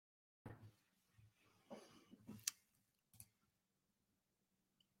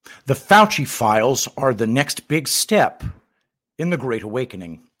The Fauci files are the next big step in the Great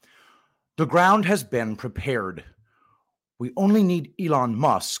Awakening. The ground has been prepared. We only need Elon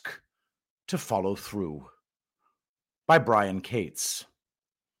Musk to follow through. By Brian Cates.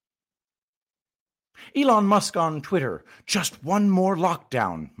 Elon Musk on Twitter. Just one more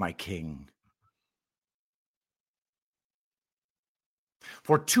lockdown, my king.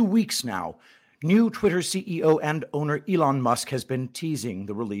 For 2 weeks now, new Twitter CEO and owner Elon Musk has been teasing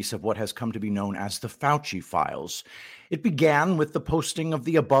the release of what has come to be known as the Fauci files. It began with the posting of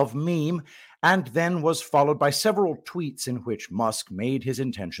the above meme and then was followed by several tweets in which Musk made his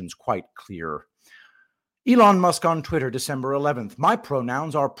intentions quite clear. Elon Musk on Twitter, December 11th. My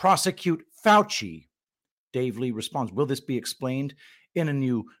pronouns are prosecute Fauci. Dave Lee responds, will this be explained in a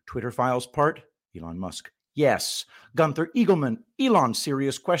new Twitter files part? Elon Musk. Yes. Gunther Eagleman, Elon,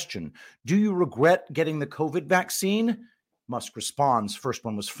 serious question. Do you regret getting the COVID vaccine? Musk responds, first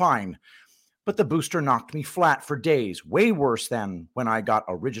one was fine, but the booster knocked me flat for days, way worse than when I got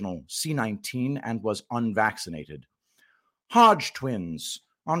original C19 and was unvaccinated. Hodge twins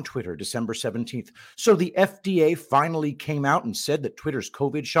on Twitter, December 17th. So the FDA finally came out and said that Twitter's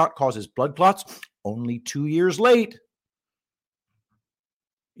COVID shot causes blood clots only 2 years late.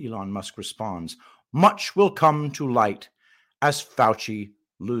 Elon Musk responds, much will come to light as Fauci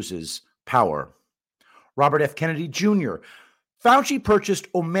loses power. Robert F. Kennedy Jr. Fauci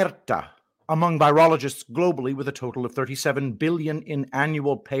purchased Omerta among virologists globally with a total of $37 billion in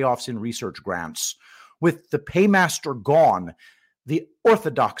annual payoffs in research grants. With the paymaster gone, the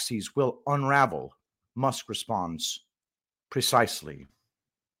orthodoxies will unravel. Musk responds, precisely.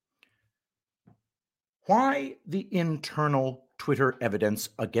 Why the internal Twitter evidence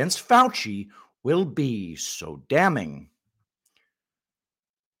against Fauci will be so damning.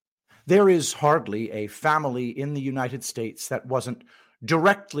 There is hardly a family in the United States that wasn't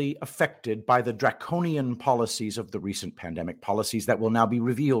directly affected by the draconian policies of the recent pandemic, policies that will now be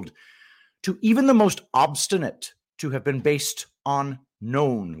revealed to even the most obstinate to have been based on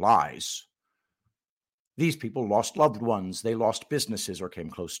known lies. These people lost loved ones, they lost businesses or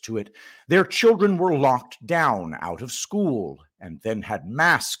came close to it. Their children were locked down out of school and then had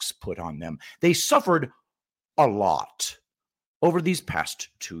masks put on them. They suffered a lot over these past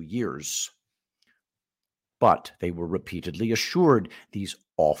 2 years. But they were repeatedly assured these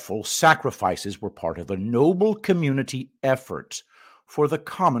awful sacrifices were part of a noble community effort for the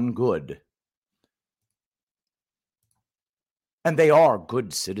common good. And they are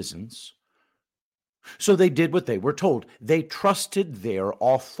good citizens. So they did what they were told. They trusted their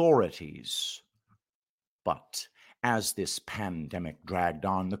authorities. But as this pandemic dragged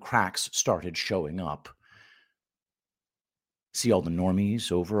on, the cracks started showing up. See all the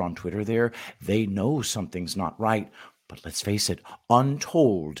normies over on Twitter there? They know something's not right. But let's face it,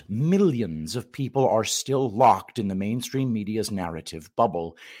 untold millions of people are still locked in the mainstream media's narrative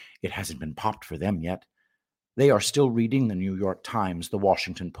bubble. It hasn't been popped for them yet. They are still reading the New York Times, the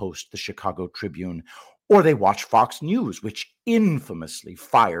Washington Post, the Chicago Tribune, or they watch Fox News, which infamously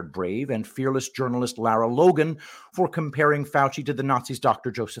fired brave and fearless journalist Lara Logan for comparing Fauci to the Nazis'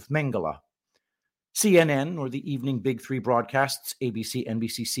 Dr. Joseph Mengele. CNN or the evening Big Three broadcasts, ABC,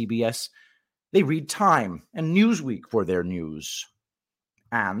 NBC, CBS, they read Time and Newsweek for their news.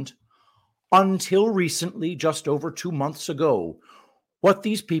 And until recently, just over 2 months ago, what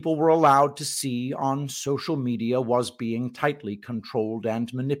these people were allowed to see on social media was being tightly controlled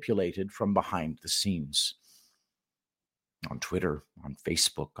and manipulated from behind the scenes. On Twitter, on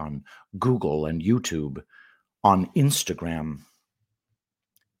Facebook, on Google and YouTube, on Instagram.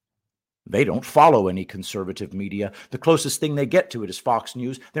 They don't follow any conservative media. The closest thing they get to it is Fox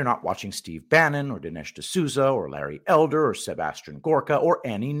News. They're not watching Steve Bannon or Dinesh D'Souza or Larry Elder or Sebastian Gorka or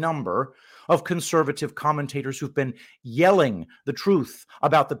any number of conservative commentators who've been yelling the truth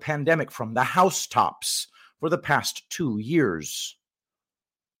about the pandemic from the housetops for the past 2 years.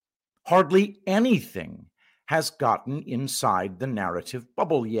 Hardly anything has gotten inside the narrative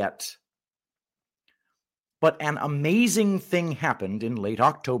bubble yet. But an amazing thing happened in late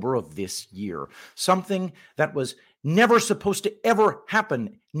October of this year. Something that was never supposed to ever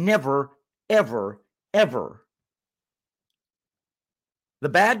happen. Never, ever, ever. The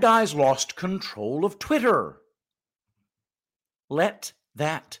bad guys lost control of Twitter. Let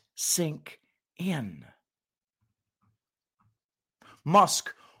that sink in.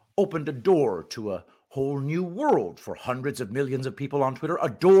 Musk opened a door to a whole new world for hundreds of millions of people on Twitter, a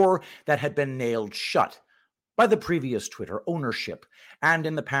door that had been nailed shut by the previous Twitter ownership. And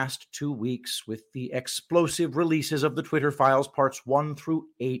in the past 2 weeks, with the explosive releases of the Twitter files parts 1 through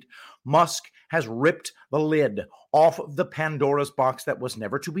 8, Musk has ripped the lid off of the Pandora's box that was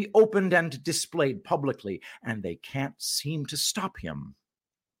never to be opened and displayed publicly, and they can't seem to stop him.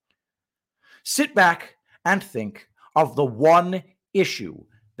 Sit back and think of the one issue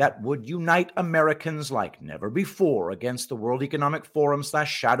that would unite Americans like never before against the World Economic Forum /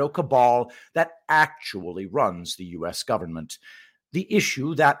 shadow cabal that actually runs the US government. The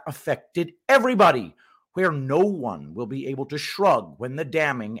issue that affected everybody, where no one will be able to shrug when the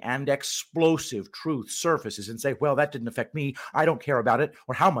damning and explosive truth surfaces and say, well, that didn't affect me, I don't care about it,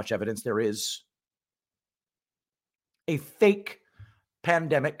 or how much evidence there is. A fake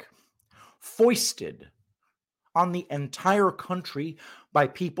pandemic foisted on the entire country by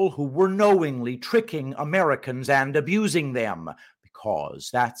people who were knowingly tricking Americans and abusing them, because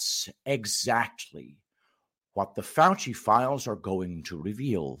that's exactly what the Fauci files are going to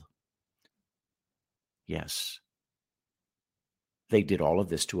reveal. Yes, they did all of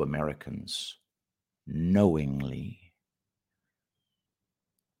this to Americans knowingly.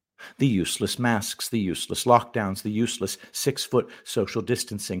 The useless masks, the useless lockdowns, the useless 6-foot social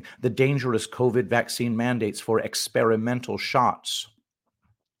distancing, the dangerous COVID vaccine mandates for experimental shots.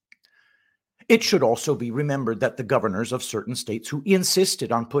 It should also be remembered that the governors of certain states who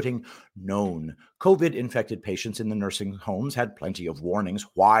insisted on putting known COVID-infected patients in the nursing homes had plenty of warnings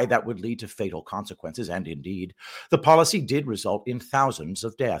why that would lead to fatal consequences, and indeed, the policy did result in thousands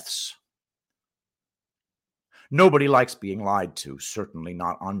of deaths. Nobody likes being lied to, certainly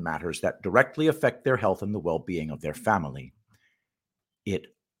not on matters that directly affect their health and the well-being of their family. It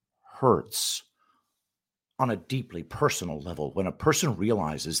hurts on a deeply personal level when a person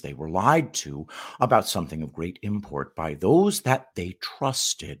realizes they were lied to about something of great import by those that they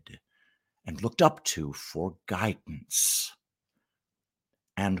trusted and looked up to for guidance.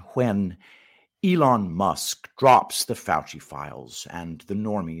 And when Elon Musk drops the Fauci files and the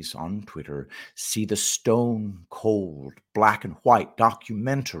normies on Twitter see the stone-cold, black and white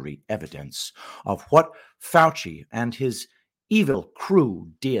documentary evidence of what Fauci and his evil crew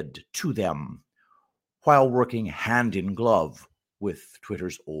did to them while working hand in glove with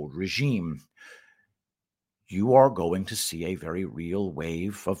Twitter's old regime, you are going to see a very real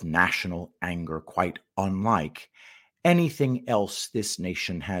wave of national anger, quite unlike anything else this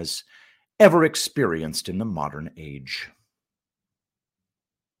nation has ever experienced in the modern age.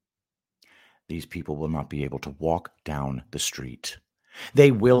 These people will not be able to walk down the street. They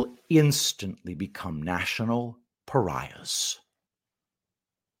will instantly become national pariahs.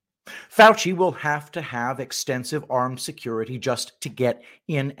 Fauci will have to have extensive armed security just to get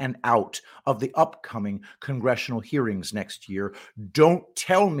in and out of the upcoming congressional hearings next year. Don't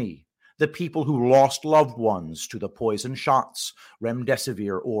tell me the people who lost loved ones to the poison shots,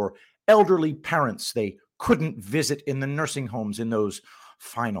 remdesivir, or elderly parents they couldn't visit in the nursing homes in those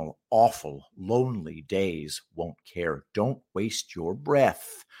final, awful, lonely days won't care. Don't waste your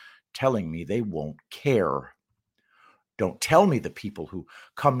breath telling me they won't care. Don't tell me the people who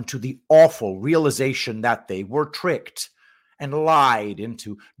come to the awful realization that they were tricked and lied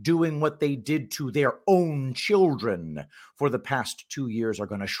into doing what they did to their own children for the past 2 years are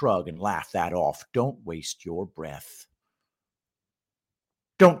going to shrug and laugh that off. Don't waste your breath.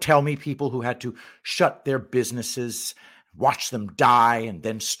 Don't tell me people who had to shut their businesses, watch them die, and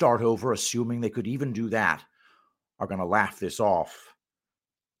then start over, assuming they could even do that, are going to laugh this off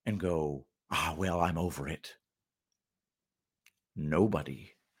and go, well, I'm over it.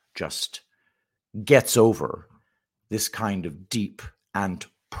 Nobody just gets over this kind of deep and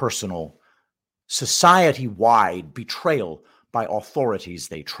personal, society-wide betrayal by authorities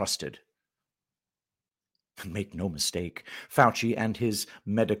they trusted. And make no mistake, Fauci and his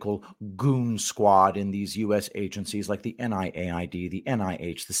medical goon squad in these U.S. agencies like the NIAID, the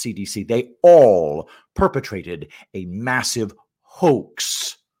NIH, the CDC, they all perpetrated a massive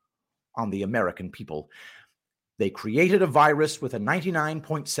hoax on the American people. They created a virus with a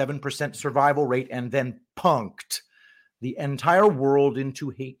 99.7% survival rate and then punked the entire world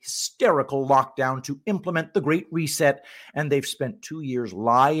into a hysterical lockdown to implement the Great Reset, and they've spent 2 years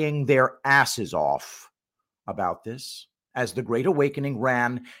lying their asses off about this as the Great Awakening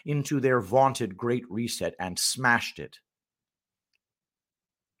ran into their vaunted Great Reset and smashed it.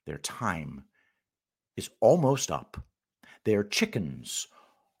 Their time is almost up. Their chickens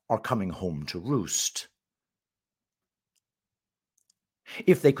are coming home to roost.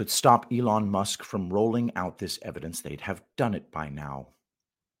 If they could stop Elon Musk from rolling out this evidence, they'd have done it by now.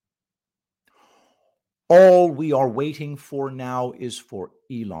 All we are waiting for now is for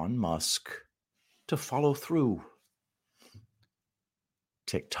Elon Musk to follow through.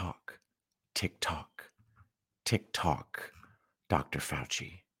 Tick tock, tick tock, tick tock, Dr.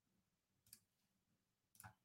 Fauci.